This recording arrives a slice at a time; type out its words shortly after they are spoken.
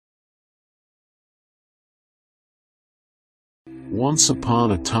Once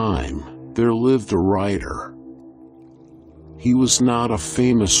upon a time, there lived a writer. He was not a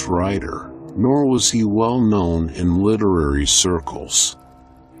famous writer, nor was he well known in literary circles.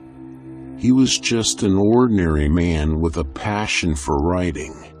 He was just an ordinary man with a passion for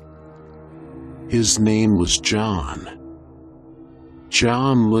writing. His name was John.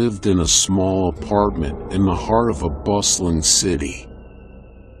 John lived in a small apartment in the heart of a bustling city.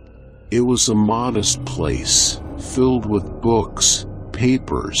 It was a modest place, filled with books,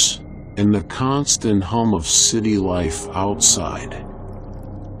 papers, and the constant hum of city life outside.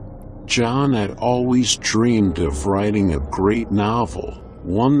 John had always dreamed of writing a great novel,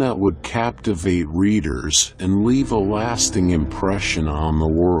 one that would captivate readers and leave a lasting impression on the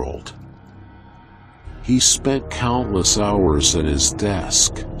world. He spent countless hours at his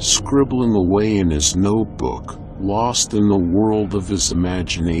desk, scribbling away in his notebook, lost in the world of his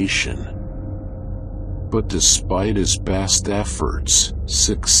imagination. But despite his best efforts,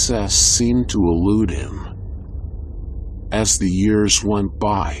 success seemed to elude him. As the years went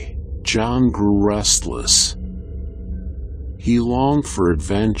by, John grew restless. He longed for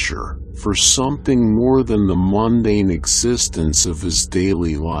adventure, for something more than the mundane existence of his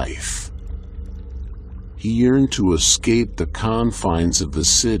daily life. He yearned to escape the confines of the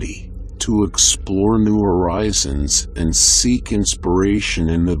city, to explore new horizons and seek inspiration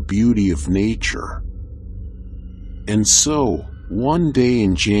in the beauty of nature. And so, one day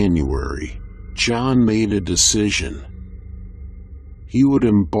in January, John made a decision. He would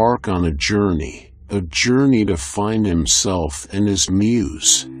embark on a journey to find himself and his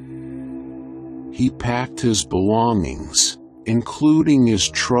muse. He packed his belongings, including his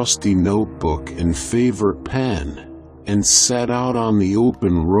trusty notebook and favorite pen, and set out on the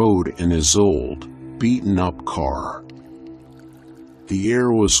open road in his old, beaten-up car. The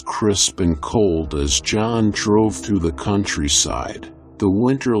air was crisp and cold as John drove through the countryside, the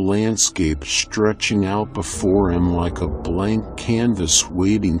winter landscape stretching out before him like a blank canvas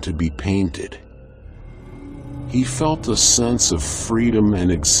waiting to be painted. He felt a sense of freedom and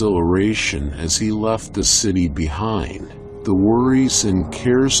exhilaration as he left the city behind, the worries and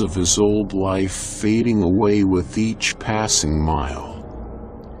cares of his old life fading away with each passing mile.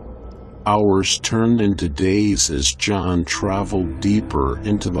 Hours turned into days as John traveled deeper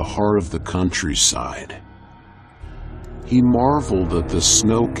into the heart of the countryside. He marveled at the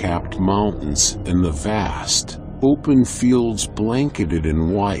snow-capped mountains and the vast, open fields blanketed in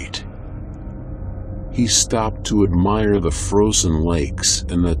white. He stopped to admire the frozen lakes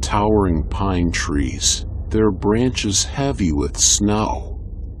and the towering pine trees, their branches heavy with snow.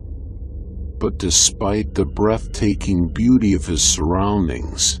 But despite the breathtaking beauty of his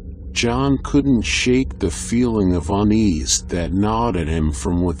surroundings, John couldn't shake the feeling of unease that gnawed at him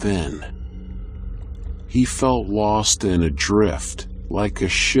from within. He felt lost and adrift, like a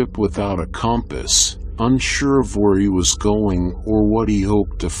ship without a compass, unsure of where he was going or what he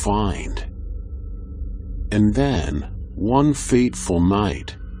hoped to find. And then, one fateful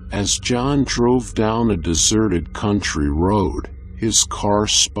night, as John drove down a deserted country road, his car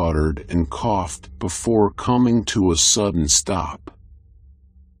sputtered and coughed before coming to a sudden stop.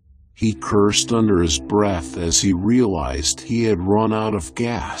 He cursed under his breath as he realized he had run out of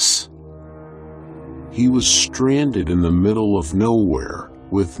gas. He was stranded in the middle of nowhere,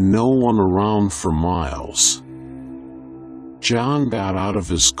 with no one around for miles. John got out of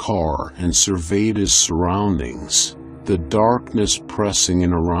his car and surveyed his surroundings, the darkness pressing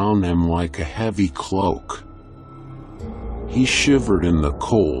in around him like a heavy cloak. He shivered in the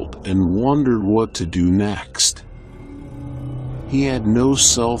cold and wondered what to do next. He had no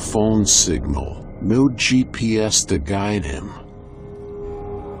cell phone signal, no GPS to guide him.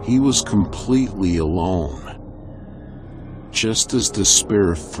 He was completely alone. Just as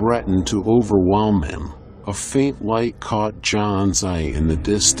despair threatened to overwhelm him, a faint light caught John's eye in the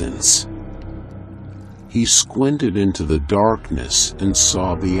distance. He squinted into the darkness and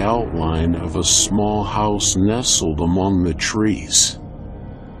saw the outline of a small house nestled among the trees.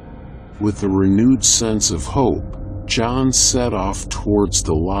 With a renewed sense of hope, John set off towards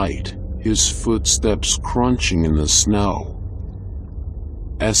the light, his footsteps crunching in the snow.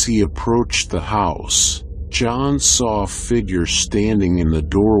 As he approached the house, John saw a figure standing in the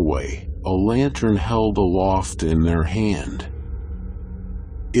doorway, a lantern held aloft in their hand.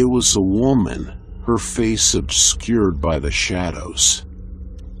 It was a woman, her face obscured by the shadows.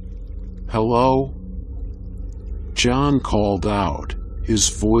 "Hello?" John called out, his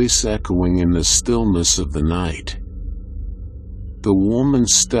voice echoing in the stillness of the night. The woman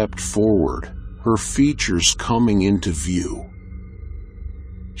stepped forward, her features coming into view.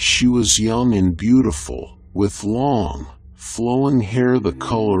 She was young and beautiful, with long, flowing hair the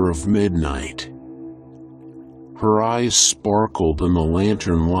color of midnight. Her eyes sparkled in the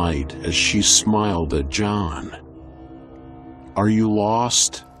lantern light as she smiled at John. "Are you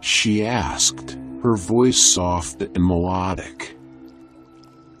lost?" she asked, her voice soft and melodic.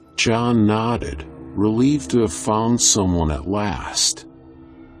 John nodded, relieved to have found someone at last.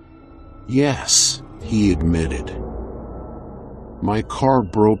 "Yes," he admitted. "My car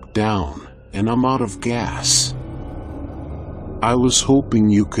broke down, and I'm out of gas. I was hoping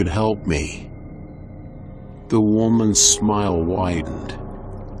you could help me." The woman's smile widened.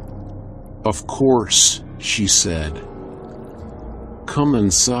 "Of course," she said. "Come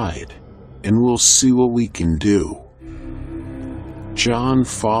inside, and we'll see what we can do." John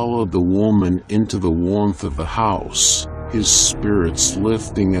followed the woman into the warmth of the house, his spirits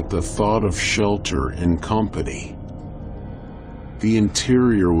lifting at the thought of shelter and company. The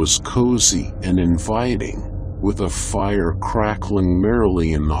interior was cozy and inviting, with a fire crackling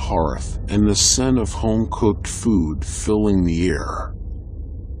merrily in the hearth and the scent of home-cooked food filling the air.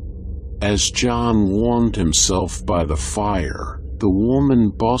 As John warmed himself by the fire, the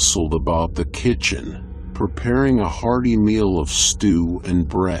woman bustled about the kitchen, preparing a hearty meal of stew and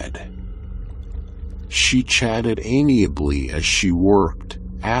bread. She chatted amiably as she worked,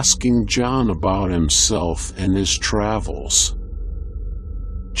 asking John about himself and his travels.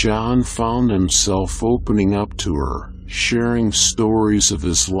 John found himself opening up to her, sharing stories of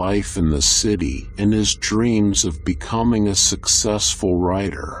his life in the city and his dreams of becoming a successful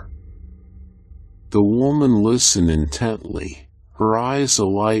writer. The woman listened intently, her eyes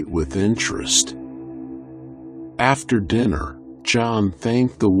alight with interest. After dinner, John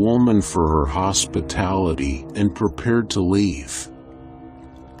thanked the woman for her hospitality and prepared to leave.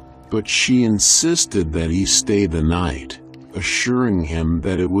 But she insisted that he stay the night, assuring him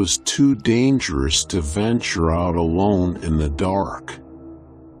that it was too dangerous to venture out alone in the dark.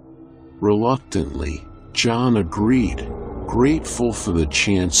 Reluctantly, John agreed, grateful for the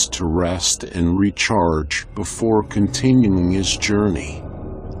chance to rest and recharge before continuing his journey.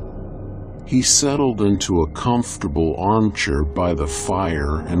 He settled into a comfortable armchair by the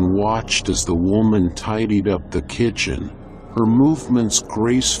fire and watched as the woman tidied up the kitchen, her movements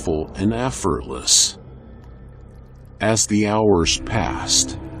graceful and effortless. As the hours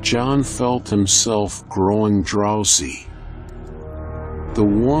passed, John felt himself growing drowsy. The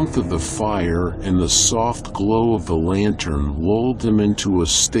warmth of the fire and the soft glow of the lantern lulled him into a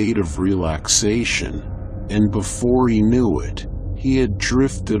state of relaxation, and before he knew it, he had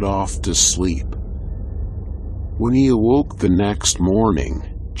drifted off to sleep. When he awoke the next morning,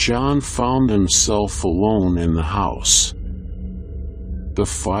 John found himself alone in the house. The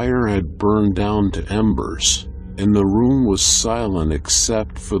fire had burned down to embers, and the room was silent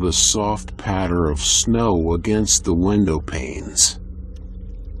except for the soft patter of snow against the window panes.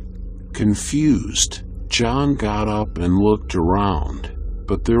 Confused, John got up and looked around,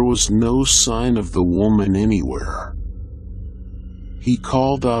 but there was no sign of the woman anywhere. He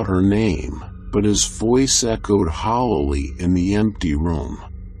called out her name, but his voice echoed hollowly in the empty room.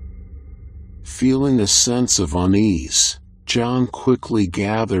 Feeling a sense of unease, John quickly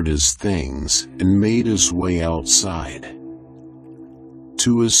gathered his things and made his way outside.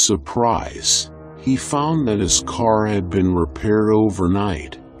 To his surprise, he found that his car had been repaired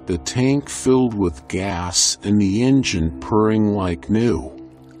overnight, the tank filled with gas and the engine purring like new.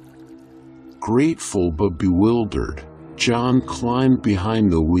 Grateful but bewildered, John climbed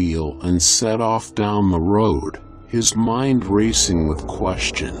behind the wheel and set off down the road, his mind racing with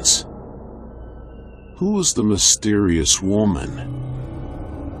questions. Who was the mysterious woman?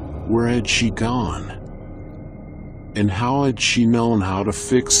 Where had she gone? And how had she known how to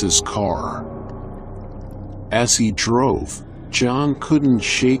fix his car? As he drove, John couldn't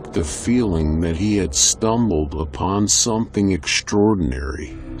shake the feeling that he had stumbled upon something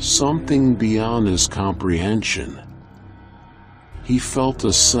extraordinary, something beyond his comprehension. He felt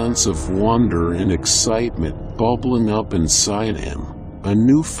a sense of wonder and excitement bubbling up inside him, a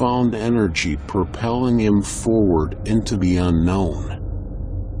newfound energy propelling him forward into the unknown.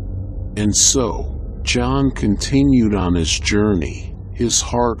 And so, John continued on his journey, his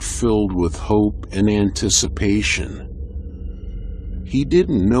heart filled with hope and anticipation. He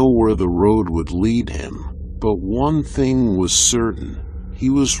didn't know where the road would lead him, but one thing was certain: he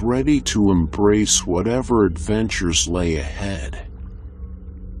was ready to embrace whatever adventures lay ahead.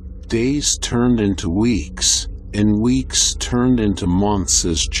 Days turned into weeks, and weeks turned into months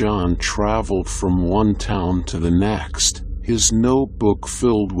as John traveled from one town to the next, his notebook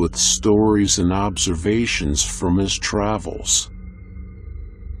filled with stories and observations from his travels.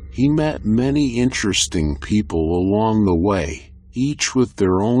 He met many interesting people along the way, each with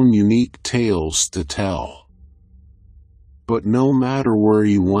their own unique tales to tell. But no matter where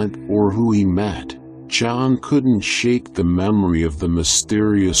he went or who he met, John couldn't shake the memory of the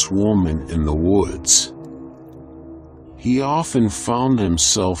mysterious woman in the woods. He often found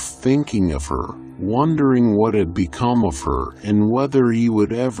himself thinking of her, wondering what had become of her and whether he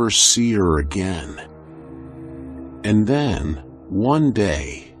would ever see her again. And then, one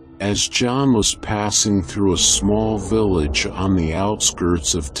day, as John was passing through a small village on the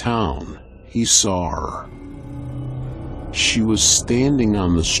outskirts of town, he saw her. She was standing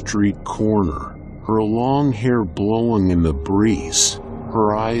on the street corner, her long hair blowing in the breeze,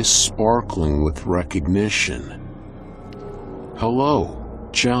 her eyes sparkling with recognition. "Hello,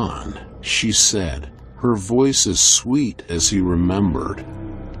 John," she said, her voice as sweet as he remembered.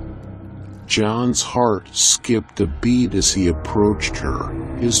 John's heart skipped a beat as he approached her,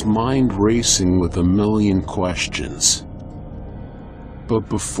 his mind racing with a million questions. But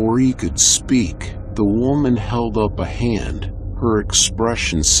before he could speak, the woman held up a hand, her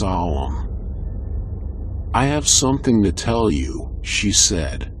expression solemn. "I have something to tell you," she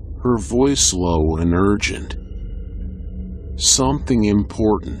said, her voice low and urgent. "Something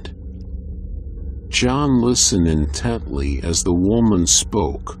important." John listened intently as the woman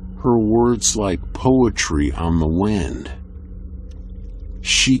spoke, her words like poetry on the wind.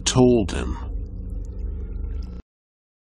 She told him,